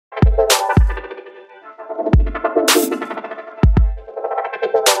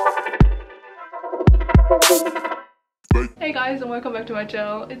Hey guys, and welcome back to my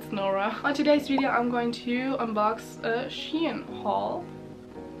channel. It's Nora. On today's video I'm going to unbox a SHEIN haul.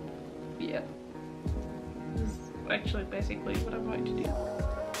 Yeah, this is actually basically what I'm going to do.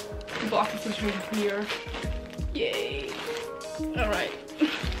 The box is really clear. Yay! Alright.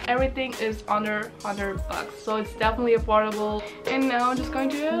 Everything is under 100 bucks, so it's definitely affordable. And now I'm just going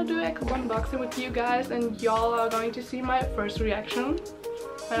to do a quick unboxing with you guys, and y'all are going to see my first reaction.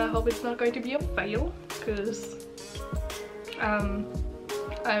 And I hope it's not going to be a fail, because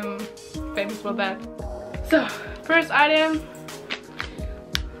I'm famous for that. So, first item,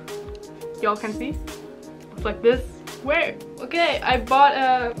 y'all can see, it's like this. Where? Okay, I bought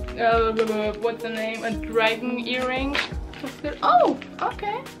a what's the name? A dragon earring. What's that? Oh,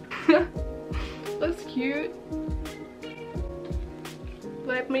 okay. Looks cute.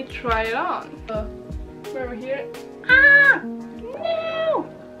 Let me try it on. Over here. Ah! No!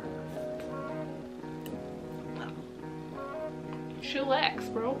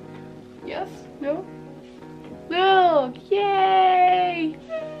 Chillax, bro. Yes? No? Look! Yay!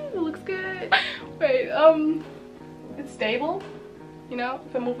 It looks good. Wait, it's stable. You know,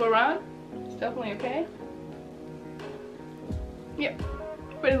 if I move around, it's definitely okay. Yep,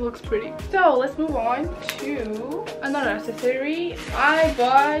 but it looks pretty. So let's move on to another accessory. I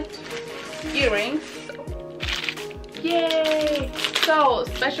bought earrings. Yay! So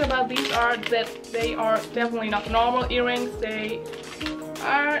special about these are that they are definitely not normal earrings. They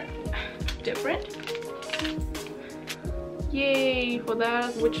are different. Yay for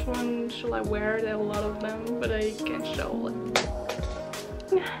that. Which one should I wear? There are a lot of them, but I can't show it.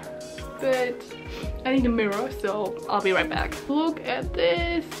 But I need a mirror, so I'll be right back. Look at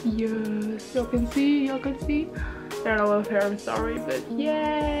this. Yes, y'all can see. Y'all can see. There are a lot of hair. I'm sorry, but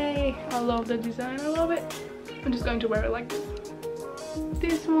yay! I love the design. I love it. I'm just going to wear it like this.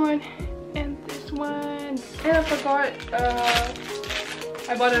 This one and this one. And I forgot.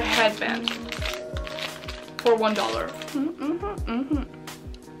 I bought a headband for $1.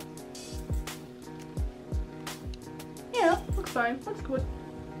 Yeah, looks fine. That's good.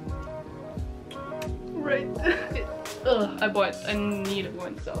 Right. I needed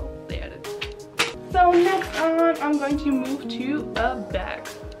one, so they had it. So next on, I'm going to move to a bag.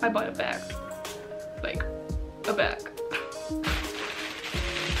 I bought a bag. Like, a bag.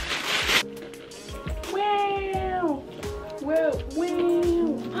 Wow! Wow! Wow!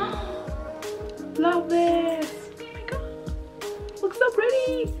 Love this! Oh my god! Looks so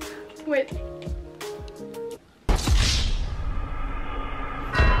pretty! Wait.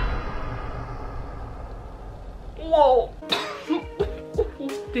 Whoa!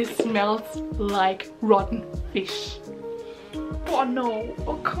 This smells like rotten fish. Oh no!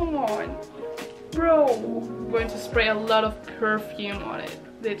 Oh come on! Bro! I'm going to spray a lot of perfume on it.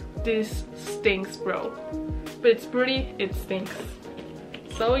 This stinks, bro. But it's pretty, it stinks.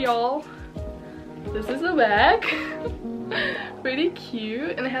 So y'all, this is the bag. Pretty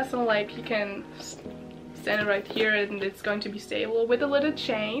cute, and it has some, like, you can stand it right here and it's going to be stable with a little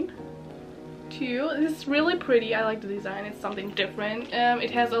chain too. It's really pretty. I like the design. It's something different.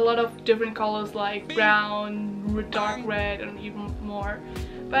 It has a lot of different colors like brown, dark red, and even more.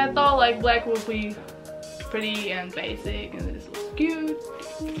 But I thought like black would be pretty and basic, and this looks cute.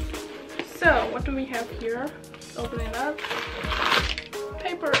 So what do we have here? Let's open it up.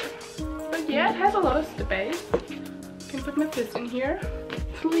 Paper. But yeah, it has a lot of space. I can put my fist in here.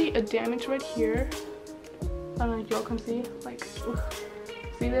 Actually a damage right here. I don't know if y'all can see. Like, oof.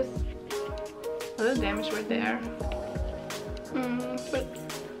 See this? A little damage right there. But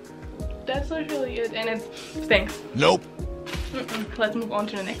that's literally it, and it stinks. Nope. Let's move on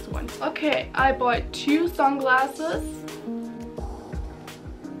to the next one. Okay, I bought 2 sunglasses.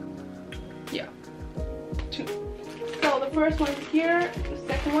 Yeah, 2. So the first one is here. The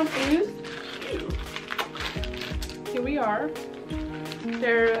second one is here. We are.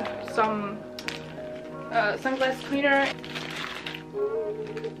 There are some sunglass cleaner.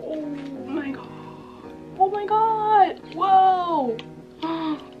 Oh my god! Oh my god! Whoa!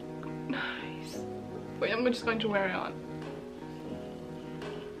 Nice. Wait, I'm just going to wear it on.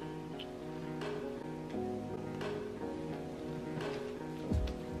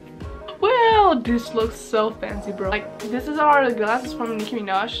 Well, this looks so fancy, bro. Like, this is our glasses from Nicki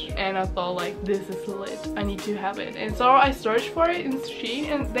Minaj, and I thought like, this is lit. I need to have it. And so I searched for it in SHEIN,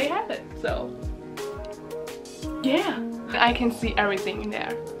 and they have it. So yeah, I can see everything in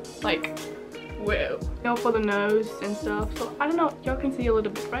there. Like, whoa. You know, for the nose and stuff. So I don't know, y'all can see a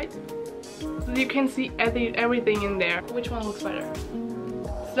little bit, right? So you can see everything in there. Which one looks better?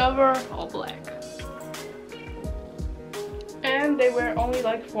 Silver or black? And they were only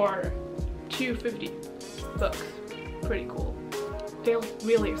like for $2.50 pretty cool. They look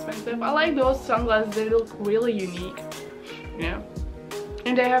really expensive. I like those sunglasses, they look really unique. Yeah.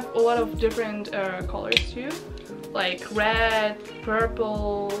 And they have a lot of different colors too. Like red,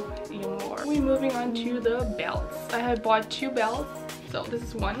 purple, even more. We're moving on to the belts. I have bought 2 belts. So this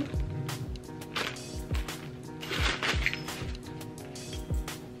is one.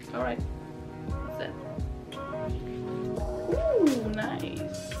 Alright. What's that? Ooh,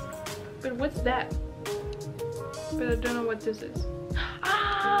 nice. But what's that? But I don't know what this is.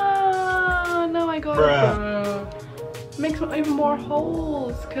 Ah, now I got it. Makes even more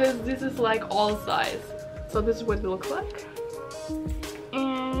holes because this is like all size. So this is what it looks like.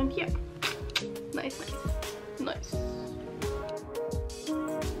 And yeah, nice, nice, nice.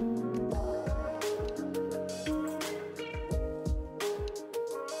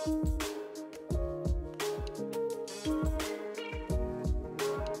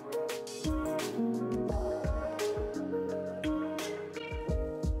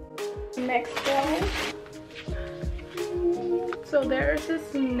 Next one. So there's a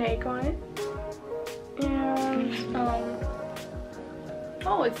snake on it. And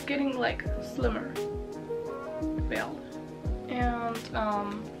oh, it's getting like slimmer belt. And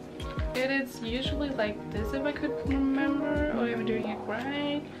it is usually like this, if I could remember, or I'm doing it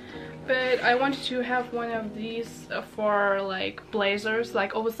right. But I wanted to have one of these for like blazers,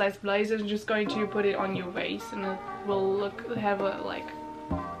 like oversized blazers. I'm just going to put it on your waist and it will have a like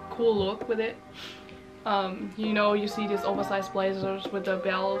cool look with it. You know, you see these oversized blazers with the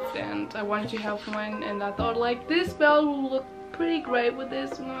belts, and I wanted to have one, and I thought like this belt will look pretty great with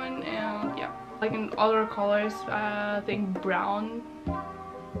this one. And yeah, like in other colors, I think brown,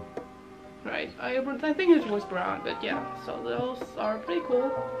 right? I think it was brown, but yeah, so those are pretty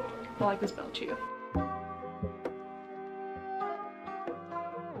cool. I like this belt too.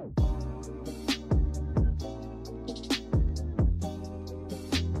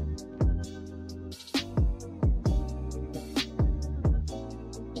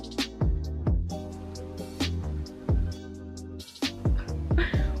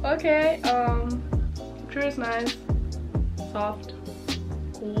 Okay, picture is nice, soft,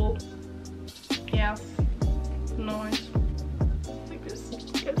 cool, yes, nice, like this,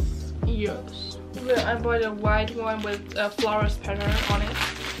 yes, yes. I bought a white one with a flowers pattern on it,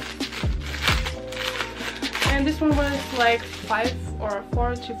 and this one was like 4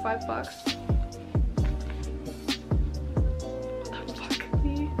 to 5 bucks. What the fuck?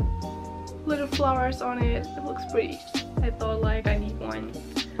 See? Little flowers on it, it looks pretty. I thought like I need one.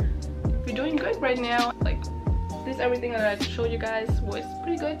 We're doing good right now. Like this, everything that I showed you guys was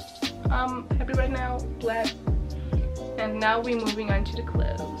pretty good. I'm happy right now, glad. And now we're moving on to the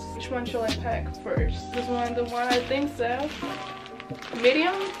clothes. Which one shall I pack first? This one, the one I think so.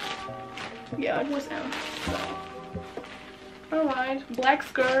 Medium? Yeah, it was M. So. Alright, black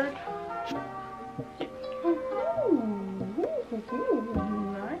skirt. Yeah. Ooh,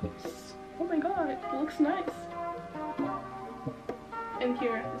 nice. Oh my god, it looks nice. And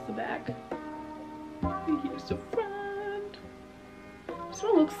here is the back. And here's the front. This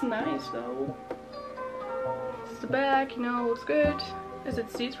one looks nice though. This is the back, you know, looks good. Is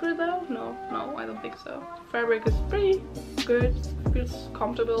it see-through though? No, I don't think so. Fabric is pretty good, feels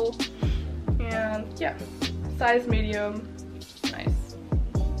comfortable. And yeah, size medium, nice.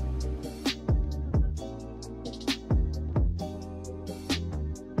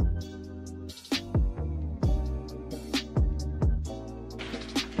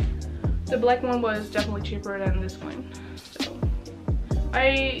 The black one was definitely cheaper than this one. So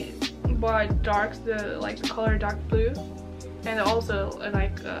I bought darks, the color dark blue, and also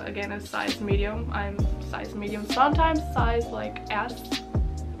like again a size medium. I'm size medium. Sometimes size like S.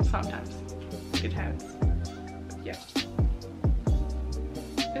 Sometimes it depends. Yeah.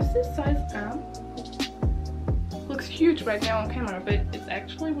 Is this size M? Looks huge right now on camera, but it's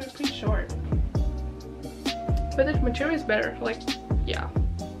actually pretty short. But the material is better. Like, yeah.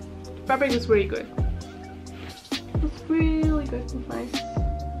 Fabric is really good. It's really good. It's nice.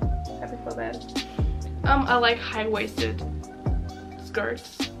 Happy for that. I like high-waisted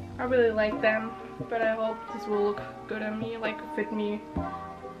skirts. I really like them, but I hope this will look good on me, like fit me.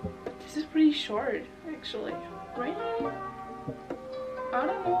 This is pretty short, actually, right? I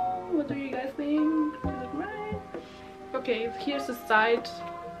don't know. What do you guys think? Is it right? Okay, here's the side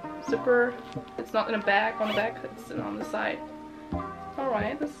zipper. It's not in the back. On the back, it's on the side.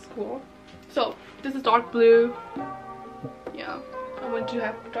 Alright, this is cool. So, this is dark blue. Yeah, I want to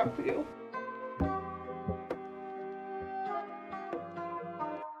have dark blue.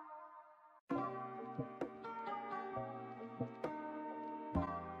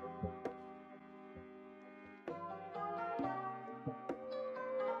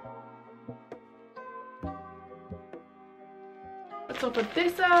 Let's open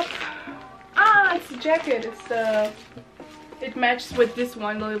this up. Ah, it's a jacket. It matches with this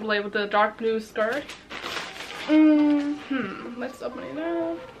one, like with the dark blue skirt. Let's open it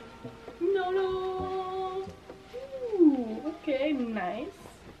up. No. Ooh, okay, nice.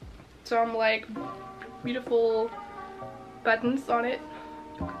 Some like beautiful buttons on it.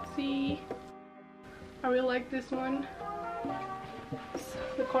 You can see. I really like this one.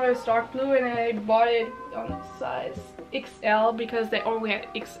 The color is dark blue, and I bought it on size XL because they only had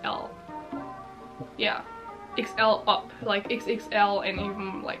XL. Yeah, XL up, like XXL and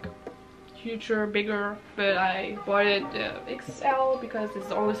even like future bigger, but I bought it XL because it's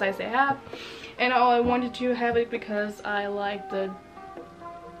the only size they have, and I wanted to have it because I like the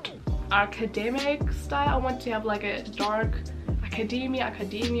academic style. I want to have like a dark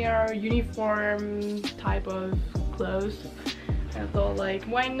academia uniform type of clothes. And I thought like,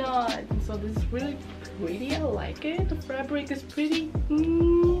 why not? And so this is really pretty. I like it. The fabric is pretty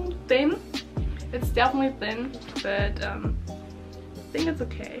thin. It's definitely thin, but I think it's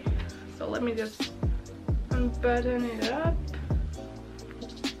okay. So let me just unbutton it up.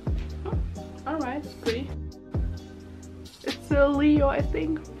 Oh, alright, it's pretty. It's a Leo, I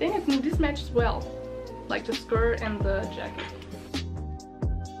think. This matches well, like the skirt and the jacket.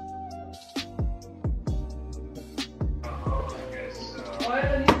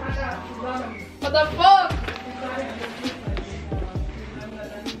 What the fuck?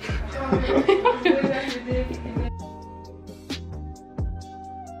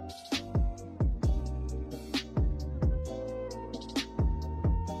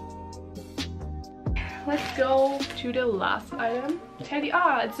 Let's go to the last item. Teddy.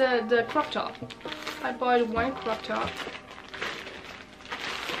 Ah, it's the crop top. I bought one crop top.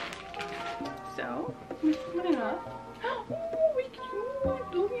 So, I'm putting it up. Oh, we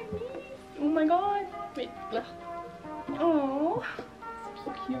cute. Look at me. Oh my god. Wait. Oh,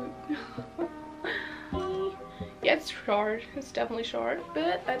 so cute. Yeah, it's short. It's definitely short,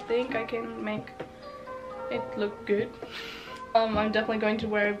 but I think I can make it look good. I'm definitely going to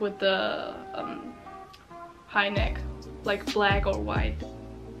wear it with the high neck, like black or white.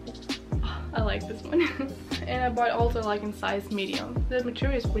 I like this one. And I bought also like in size medium. The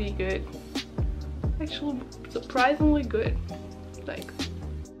material is pretty good. Actually, surprisingly good. Like.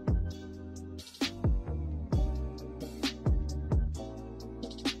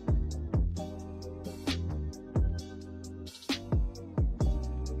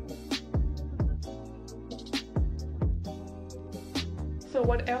 So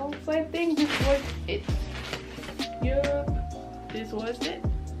what else? I think this was it. Yep, this was it.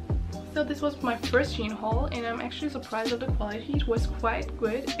 So this was my first SHEIN haul, and I'm actually surprised at the quality. It was quite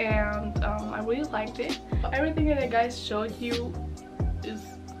good, and I really liked it. Everything that I guys showed you is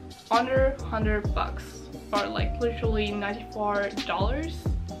under 100 bucks, or like literally $94.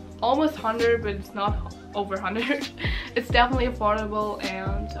 Almost 100, but it's not over 100. It's definitely affordable,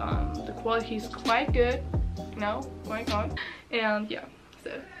 and the quality is quite good. You know, going on, and yeah.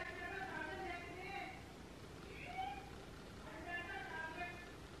 So.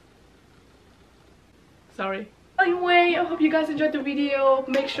 Sorry. Anyway, I hope you guys enjoyed the video.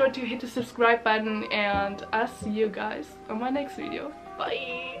 Make sure to hit the subscribe button, and I'll see you guys on my next video.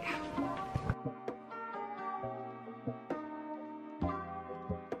 Bye!